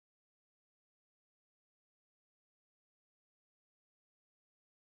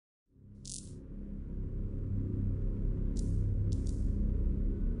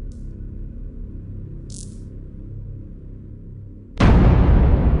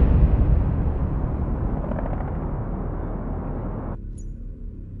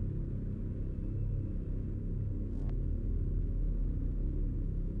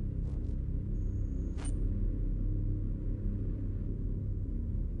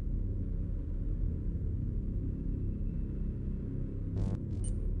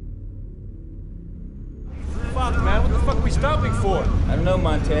stopping for? I don't know,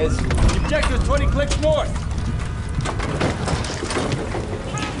 Montez. The objective is 20 clicks north.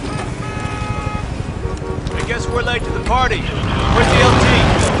 I guess we're late to the party. Where's the LT?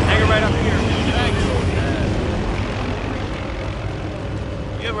 Hang it right up here. Thanks.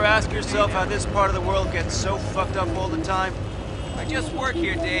 You ever ask yourself how this part of the world gets so fucked up all the time? I just work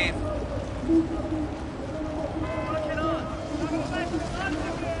here, Dave.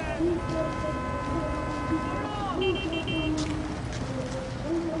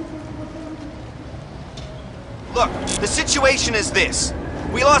 Look, the situation is this.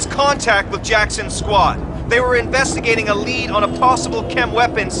 We lost contact with Jackson's squad. They were investigating a lead on a possible chem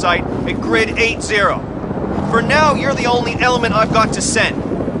weapons site at Grid 80. For now, you're the only element I've got to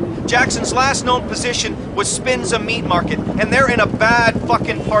send. Jackson's last known position was Spinza Meat Market, and they're in a bad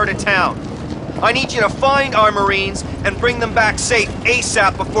fucking part of town. I need you to find our Marines and bring them back safe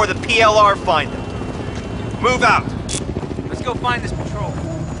ASAP before the PLR find them. Move out. Let's go find this patrol.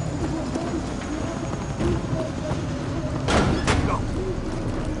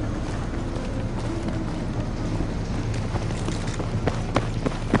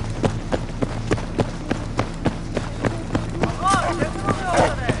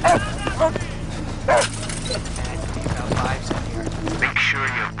 Make sure you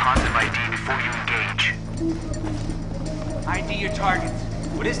have positive ID before you engage. ID your targets.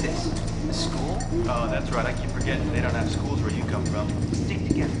 What is this? A school? Oh, that's right. I keep forgetting they don't have schools where you come from. Stick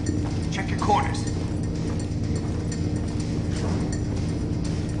together. Check your corners.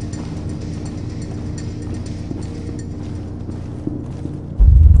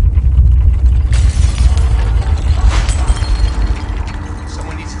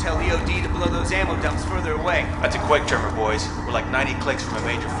 Someone needs to tell EOD to blow those ammo dumps further away. That's a quick trimmer, boys. We're like 90 clicks from a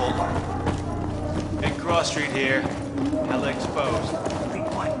major fault line. Big cross street here. Hella exposed. Be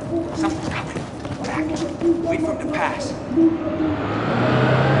quiet. Something's coming. Back. Wait for him to pass.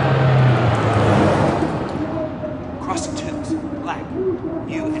 Cross the tubes. Black.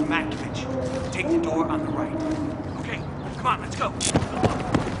 You and Matkovich. Take the door on the right. Okay, come on, let's go.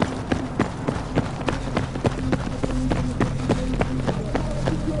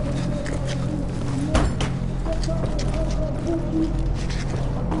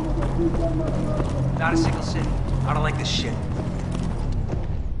 Not a single city. I don't like this shit.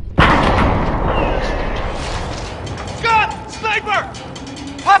 Gun! Sniper!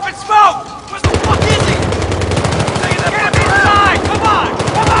 Popping smoke! Where the fuck is he? Get him inside! Come on!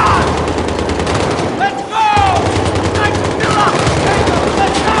 Come on! Let's go! Sniper, fill up!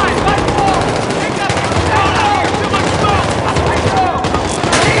 Let's die! Let's go! Take up! Down here! Too much smoke! Let's go!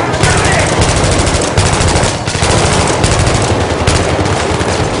 Keep shooting!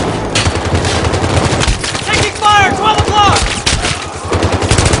 Taking fire! 12 o'clock!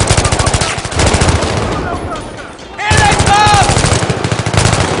 Here they come!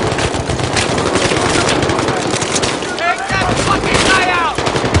 Take that fucking guy out!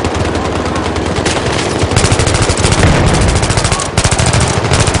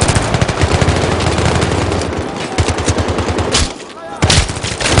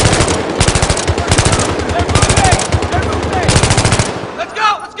 They're moving! They're moving! Let's go!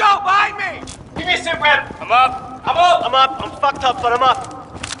 Let's go! Behind me! Give me a sit rep. I'm up. I'm up. I'm up. I'm fucked up, but I'm up.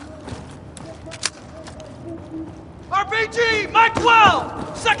 RPG! Mike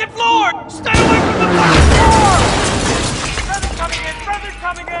 12! Second floor! Stay away from the first floor! Brothers coming in. Brothers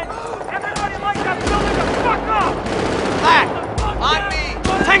coming in. Everybody like that building the fuck up. Black! On me!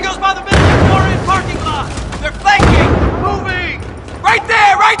 Tango's by the Victoria parking lot! They're flanking! Moving! Right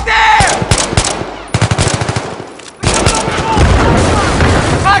there! Right there!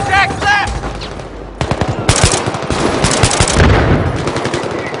 Contact left!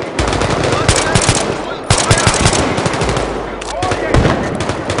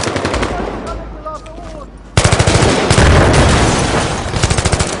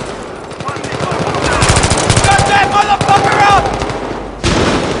 Shut that motherfucker up!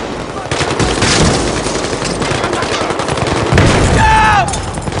 Down!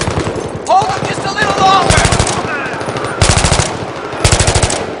 Hold him just a little longer!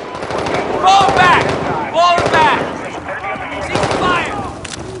 Fall back! Fall back! Cease fire!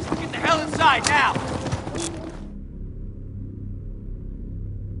 Get the hell inside now!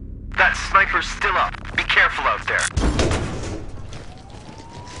 That sniper's still up. Be careful out there.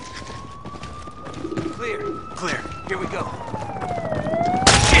 Clear. Clear. Here we go.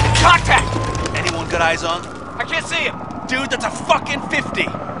 Shit! Contact! Anyone got eyes on? I can't see him! Dude, that's a fucking 50.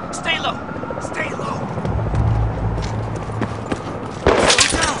 Stay low! Stay low!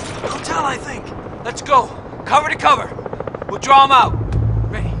 Hotel! Hotel, I think! Let's go! Cover to cover! We'll draw him out!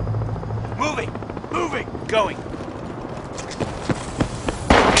 Ready? Moving! Moving! Going.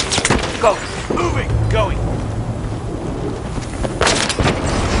 Go. Moving. Going.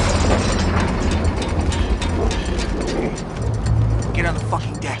 Get on the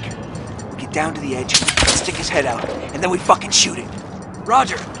fucking deck. Get down to the edge, stick his head out, and then we fucking shoot it.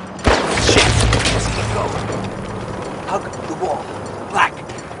 Roger. Shit. Let's keep going. Hug the wall. Black.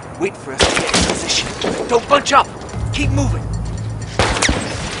 Wait for us to get in position. Don't bunch up. Keep moving.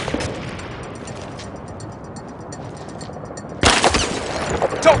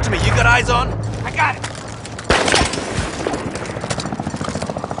 Talk to me, you got eyes on? I got it.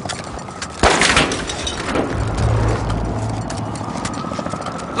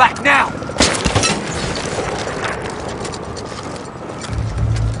 Black, now!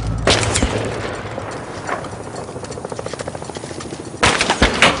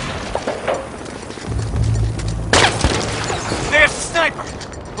 There's the sniper!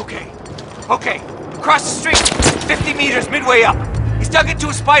 Okay. Across the street, 50 meters midway up. He's dug into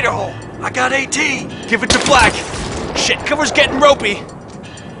a spider hole. I got AT. Give it to Black. Shit, cover's getting ropey.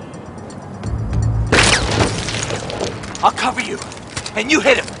 I'll cover you. And you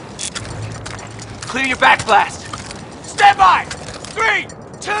hit him. Clear your back blast. Stand by! 3,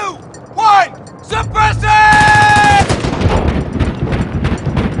 2, 1! Suppress it!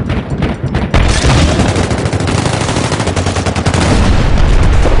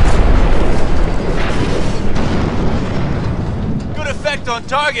 Good effect on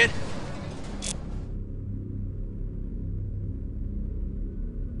target.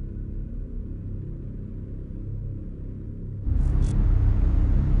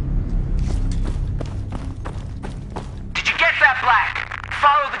 Black,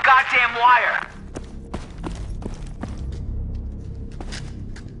 follow the goddamn wire.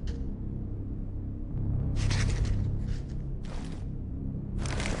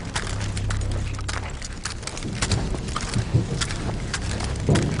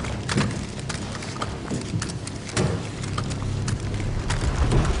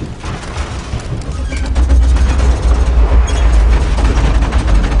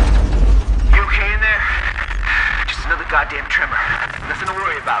 Goddamn trimmer. Nothing to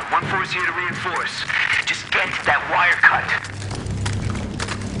worry about. 1-4's here to reinforce. Just get to that wire cut.